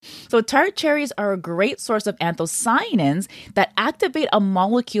So tart cherries are a great source of anthocyanins that activate a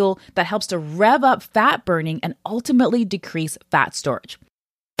molecule that helps to rev up fat burning and ultimately decrease fat storage.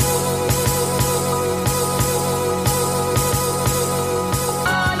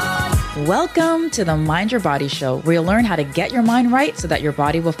 Welcome to the Mind Your Body Show, where you'll learn how to get your mind right so that your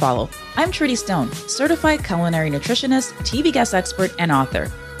body will follow. I'm Trudy Stone, certified culinary nutritionist, TV guest expert, and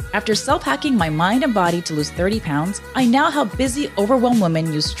author. After self-hacking my mind and body to lose 30 pounds, I now help busy, overwhelmed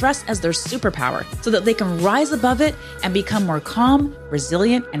women use stress as their superpower so that they can rise above it and become more calm,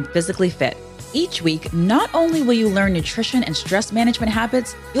 resilient, and physically fit. Each week, not only will you learn nutrition and stress management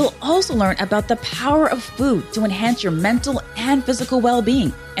habits, you'll also learn about the power of food to enhance your mental and physical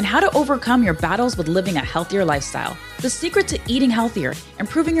well-being and how to overcome your battles with living a healthier lifestyle. The secret to eating healthier,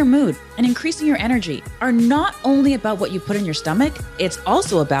 improving your mood, and increasing your energy are not only about what you put in your stomach, it's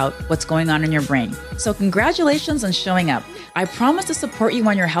also about what's going on in your brain. So congratulations on showing up. I promise to support you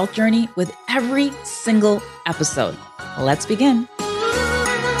on your health journey with every single episode. Let's begin.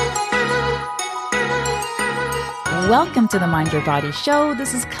 Welcome to the Mind Your Body Show.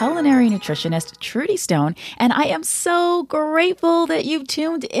 This is culinary nutritionist Trudy Stone, and I am so grateful that you've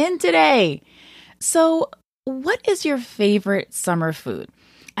tuned in today. So, what is your favorite summer food?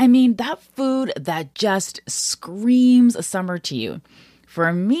 I mean, that food that just screams summer to you.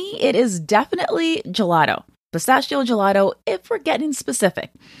 For me, it is definitely gelato. Pistachio gelato, if we're getting specific.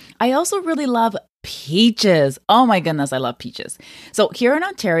 I also really love peaches. Oh my goodness, I love peaches. So here in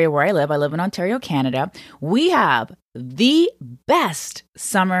Ontario, where I live in Ontario, Canada, we have the best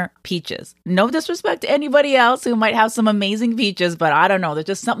summer peaches. No disrespect to anybody else who might have some amazing peaches, but I don't know. There's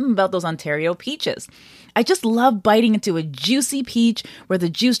just something about those Ontario peaches. I just love biting into a juicy peach where the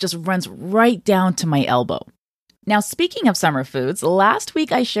juice just runs right down to my elbow. Now, speaking of summer foods, last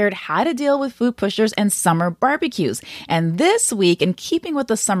week I shared how to deal with food pushers and summer barbecues. And this week, in keeping with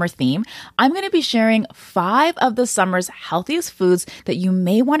the summer theme, I'm going to be sharing 5 of the summer's healthiest foods that you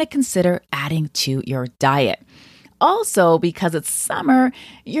may want to consider adding to your diet. Also, because it's summer,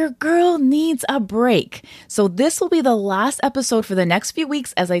 your girl needs a break. So this will be the last episode for the next few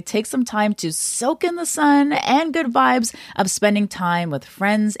weeks as I take some time to soak in the sun and good vibes of spending time with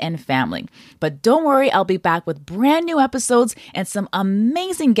friends and family. But don't worry, I'll be back with brand new episodes and some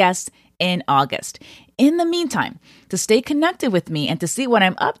amazing guests in August. In the meantime, to stay connected with me and to see what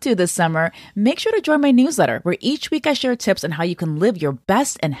I'm up to this summer, make sure to join my newsletter where each week I share tips on how you can live your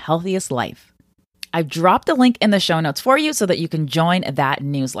best and healthiest life. I've dropped a link in the show notes for you so that you can join that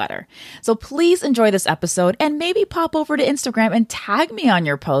newsletter. So please enjoy this episode and maybe pop over to Instagram and tag me on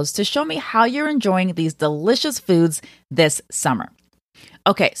your post to show me how you're enjoying these delicious foods this summer.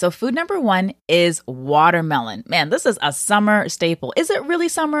 Okay, so food number 1 is watermelon. Man, this is a summer staple. Is it really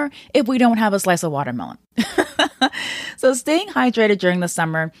summer if we don't have a slice of watermelon? So staying hydrated during the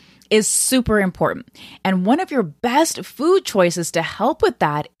summer is super important. And one of your best food choices to help with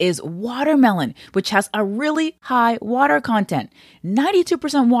that is watermelon, which has a really high water content,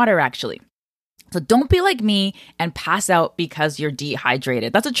 92% water actually. So don't be like me and pass out because you're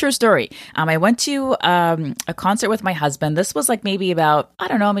dehydrated. That's a true story. I went to a concert with my husband. This was like maybe about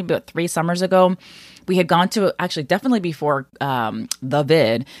 3 summers ago. We had gone to actually definitely before the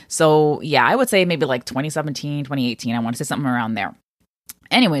vid. So yeah, I would say maybe like 2017, 2018. I want to say something around there.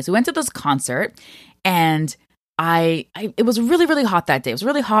 Anyways, we went to this concert and it was really, really hot that day. It was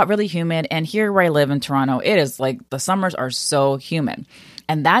really hot, really humid. And here where I live in Toronto, it is like the summers are so humid.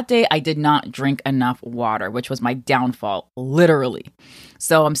 And that day I did not drink enough water, which was my downfall, literally.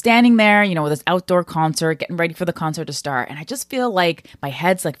 So I'm standing there, with this outdoor concert, getting ready for the concert to start. And I just feel like my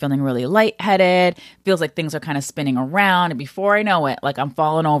head's like feeling really lightheaded, feels like things are kind of spinning around. And before I know it, like I'm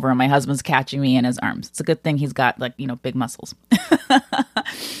falling over and my husband's catching me in his arms. It's a good thing he's got big muscles.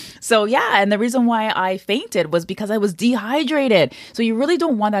 So yeah, and the reason why I fainted was because I was dehydrated. So you really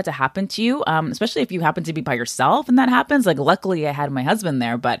don't want that to happen to you, especially if you happen to be by yourself and that happens. Like luckily I had my husband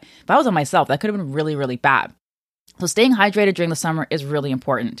there, but if I was on myself, that could have been really, really bad. So staying hydrated during the summer is really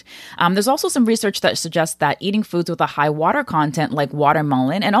important. There's also some research that suggests that eating foods with a high water content like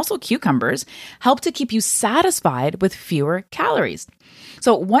watermelon and also cucumbers help to keep you satisfied with fewer calories.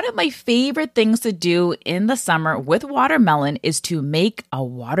 So one of my favorite things to do in the summer with watermelon is to make a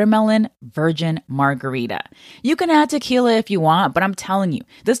watermelon virgin margarita. You can add tequila if you want, but I'm telling you,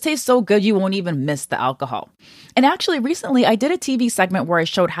 this tastes so good you won't even miss the alcohol. And actually recently I did a TV segment where I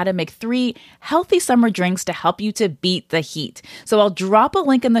showed how to make 3 healthy summer drinks to help you to beat the heat. So I'll drop a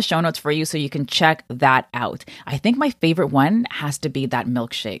link in the show notes for you so you can check that out. I think my favorite one has to be that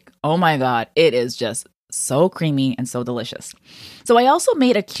milkshake. Oh my God, it is just So creamy and so delicious. So I also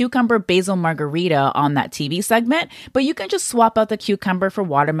made a cucumber basil margarita on that TV segment, but you can just swap out the cucumber for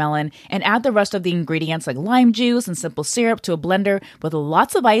watermelon and add the rest of the ingredients like lime juice and simple syrup to a blender with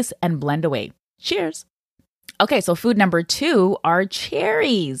lots of ice and blend away. Cheers. Okay, so food number 2 are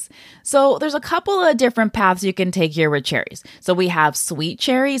cherries. So there's a couple of different paths you can take here with cherries. So we have sweet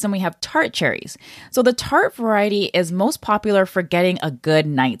cherries and we have tart cherries. So the tart variety is most popular for getting a good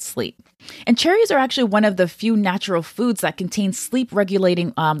night's sleep. And cherries are actually one of the few natural foods that contain the sleep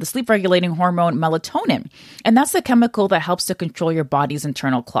regulating hormone melatonin. And that's the chemical that helps to control your body's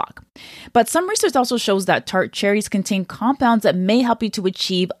internal clock. But some research also shows that tart cherries contain compounds that may help you to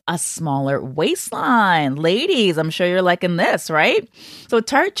achieve a smaller waistline. Ladies, I'm sure you're liking this, right? So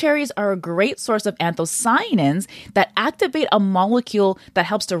tart cherries are a great source of anthocyanins that activate a molecule that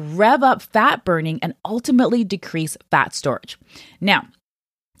helps to rev up fat burning and ultimately decrease fat storage. Now,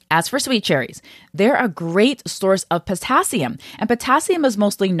 as for sweet cherries, they're a great source of potassium, and potassium is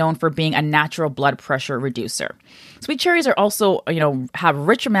mostly known for being a natural blood pressure reducer. Sweet cherries are also, have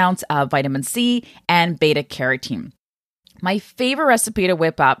rich amounts of vitamin C and beta carotene. My favorite recipe to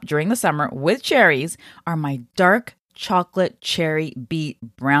whip up during the summer with cherries are my dark chocolate cherry beet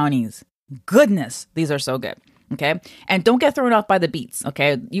brownies. Goodness, these are so good. Okay. And don't get thrown off by the beets.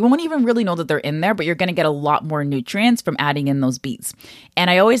 Okay. You won't even really know that they're in there, but you're going to get a lot more nutrients from adding in those beets. And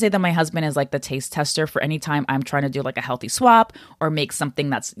I always say that my husband is like the taste tester for any time I'm trying to do like a healthy swap or make something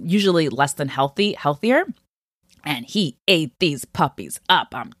that's usually less than healthier. And he ate these puppies up.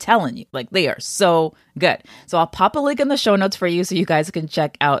 I'm telling you, like they are so good. So I'll pop a link in the show notes for you so you guys can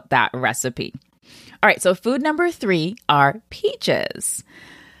check out that recipe. All right. So food number 3 are peaches.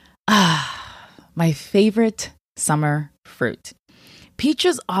 My favorite summer fruit.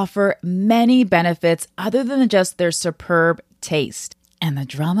 Peaches offer many benefits other than just their superb taste and the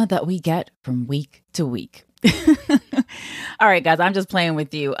drama that we get from week to week. All right, guys, I'm just playing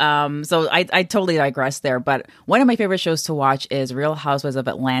with you. So I totally digress there, but one of my favorite shows to watch is Real Housewives of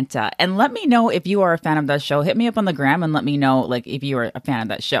Atlanta. And let me know if you are a fan of that show. Hit me up on the gram and let me know like if you are a fan of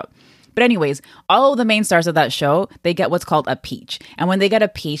that show. But anyways, all of the main stars of that show, they get what's called a peach. And when they get a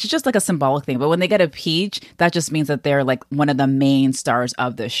peach, it's just like a symbolic thing. But when they get a peach, that just means that they're like one of the main stars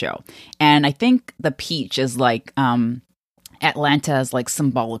of the show. And I think the peach is like Atlanta's like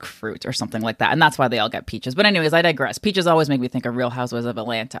symbolic fruit or something like that. And that's why they all get peaches. But anyways, I digress. Peaches always make me think of Real Housewives of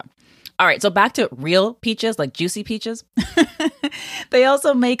Atlanta. All right, so back to real peaches, like juicy peaches. They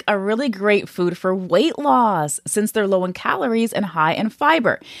also make a really great food for weight loss since they're low in calories and high in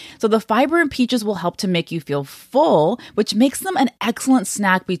fiber. So the fiber in peaches will help to make you feel full, which makes them an excellent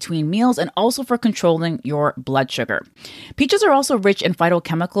snack between meals and also for controlling your blood sugar. Peaches are also rich in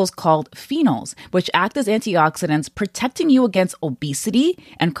phytochemicals called phenols, which act as antioxidants, protecting you against obesity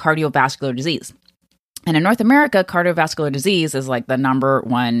and cardiovascular disease. And in North America, cardiovascular disease is like the number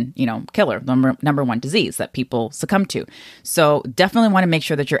one, killer, number one disease that people succumb to. So definitely want to make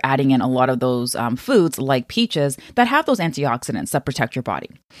sure that you're adding in a lot of those foods like peaches that have those antioxidants that protect your body.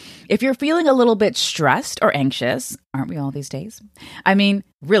 If you're feeling a little bit stressed or anxious, aren't we all these days? I mean,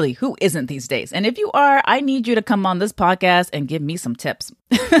 really, who isn't these days? And if you are, I need you to come on this podcast and give me some tips.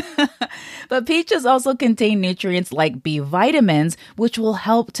 But peaches also contain nutrients like B vitamins, which will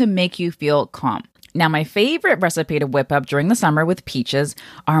help to make you feel calm. Now, my favorite recipe to whip up during the summer with peaches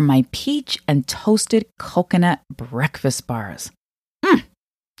are my peach and toasted coconut breakfast bars.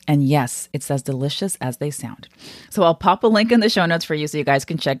 And yes, it's as delicious as they sound. So I'll pop a link in the show notes for you so you guys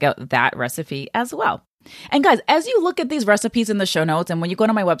can check out that recipe as well. And guys, as you look at these recipes in the show notes and when you go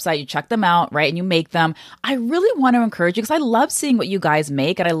to my website, you check them out, right? And you make them. I really want to encourage you because I love seeing what you guys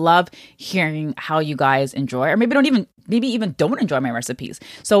make and I love hearing how you guys enjoy or maybe even don't enjoy my recipes.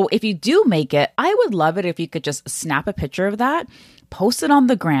 So if you do make it, I would love it if you could just snap a picture of that, post it on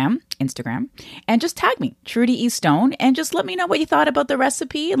the Instagram, and just tag me, Trudy E. Stone, and just let me know what you thought about the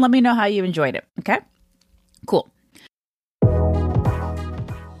recipe and let me know how you enjoyed it. Okay? Cool.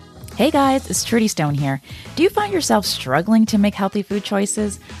 Hey guys, it's Trudy Stone here. Do you find yourself struggling to make healthy food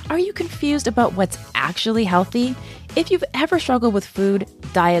choices? Are you confused about what's actually healthy? If you've ever struggled with food,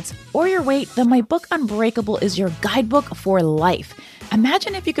 diets, or your weight, then my book Unbreakable is your guidebook for life.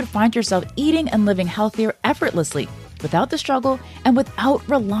 Imagine if you could find yourself eating and living healthier effortlessly, without the struggle and without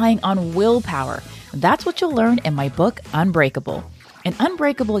relying on willpower. That's what you'll learn in my book Unbreakable. In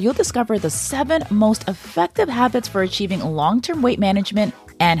Unbreakable, you'll discover the 7 most effective habits for achieving long-term weight management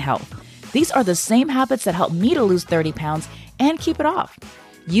and health. These are the same habits that helped me to lose 30 pounds and keep it off.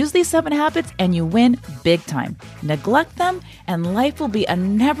 Use these 7 habits and you win big time. Neglect them and life will be a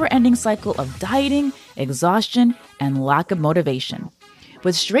never-ending cycle of dieting, exhaustion, and lack of motivation.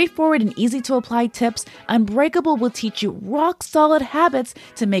 With straightforward and easy to apply tips, Unbreakable will teach you rock solid habits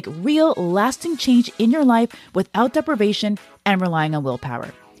to make real, lasting change in your life without deprivation and relying on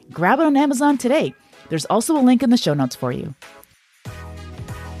willpower. Grab it on Amazon today. There's also a link in the show notes for you.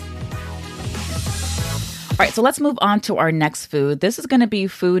 All right, so let's move on to our next food. This is going to be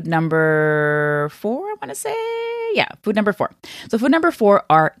food number 4, I want to say. Yeah, food number 4. So food number 4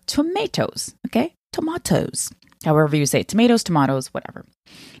 are tomatoes, okay? Tomatoes. However you say it, tomatoes, whatever.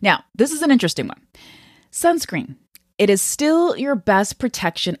 Now, this is an interesting one. Sunscreen. It is still your best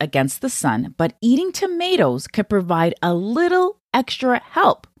protection against the sun, but eating tomatoes could provide a little extra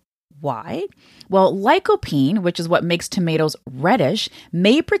help. Why? Well, lycopene, which is what makes tomatoes reddish,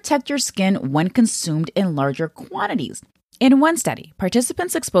 may protect your skin when consumed in larger quantities. In one study,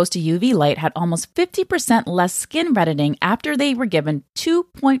 participants exposed to UV light had almost 50% less skin reddening after they were given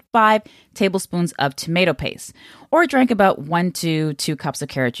 2.5 tablespoons of tomato paste, or drank about 1 to 2 cups of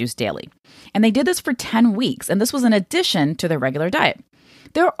carrot juice daily. And they did this for 10 weeks, and this was in addition to their regular diet.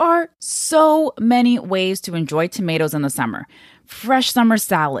 There are so many ways to enjoy tomatoes in the summer. Fresh summer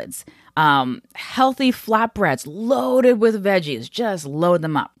salads, healthy flatbreads loaded with veggies, just load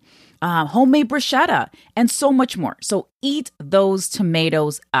them up. Homemade bruschetta, and so much more. So eat those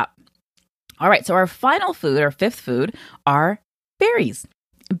tomatoes up. All right, so our final food, our 5th food, are berries.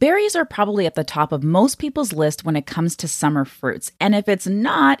 Berries are probably at the top of most people's list when it comes to summer fruits. And if it's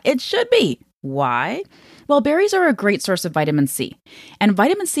not, it should be. Why? Well, berries are a great source of vitamin C. And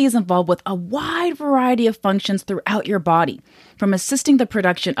vitamin C is involved with a wide variety of functions throughout your body, from assisting the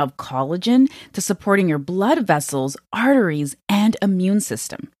production of collagen to supporting your blood vessels, arteries, and immune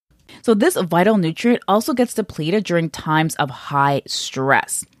system. So this vital nutrient also gets depleted during times of high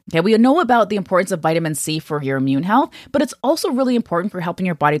stress. Okay, we know about the importance of vitamin C for your immune health, but it's also really important for helping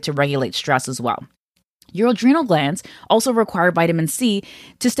your body to regulate stress as well. Your adrenal glands also require vitamin C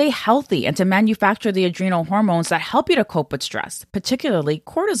to stay healthy and to manufacture the adrenal hormones that help you to cope with stress, particularly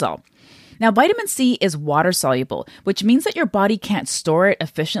cortisol. Now, vitamin C is water soluble, which means that your body can't store it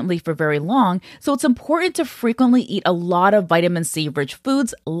efficiently for very long, so it's important to frequently eat a lot of vitamin C-rich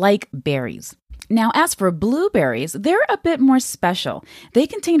foods like berries. Now, as for blueberries, they're a bit more special. They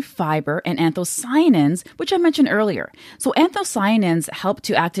contain fiber and anthocyanins, which I mentioned earlier. So anthocyanins help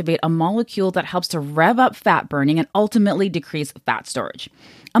to activate a molecule that helps to rev up fat burning and ultimately decrease fat storage.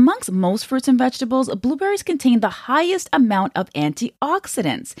 Amongst most fruits and vegetables, blueberries contain the highest amount of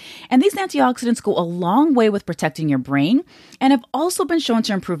antioxidants. And these antioxidants go a long way with protecting your brain and have also been shown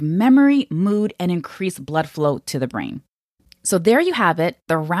to improve memory, mood, and increase blood flow to the brain. So there you have it,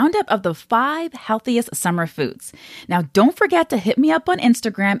 the roundup of the 5 healthiest summer foods. Now, don't forget to hit me up on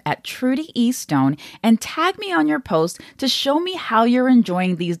Instagram at Trudy E. Stone and tag me on your post to show me how you're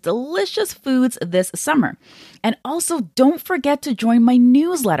enjoying these delicious foods this summer. And also, don't forget to join my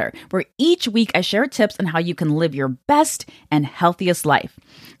newsletter, where each week I share tips on how you can live your best and healthiest life.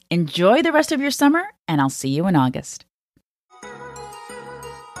 Enjoy the rest of your summer, and I'll see you in August.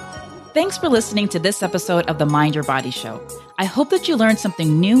 Thanks for listening to this episode of the Mind Your Body Show. I hope that you learned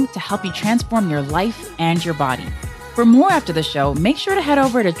something new to help you transform your life and your body. For more after the show, make sure to head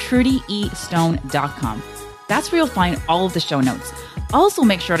over to trudyestone.com. That's where you'll find all of the show notes. Also,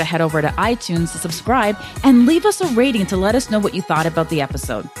 make sure to head over to iTunes to subscribe and leave us a rating to let us know what you thought about the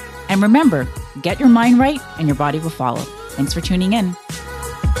episode. And remember, get your mind right and your body will follow. Thanks for tuning in.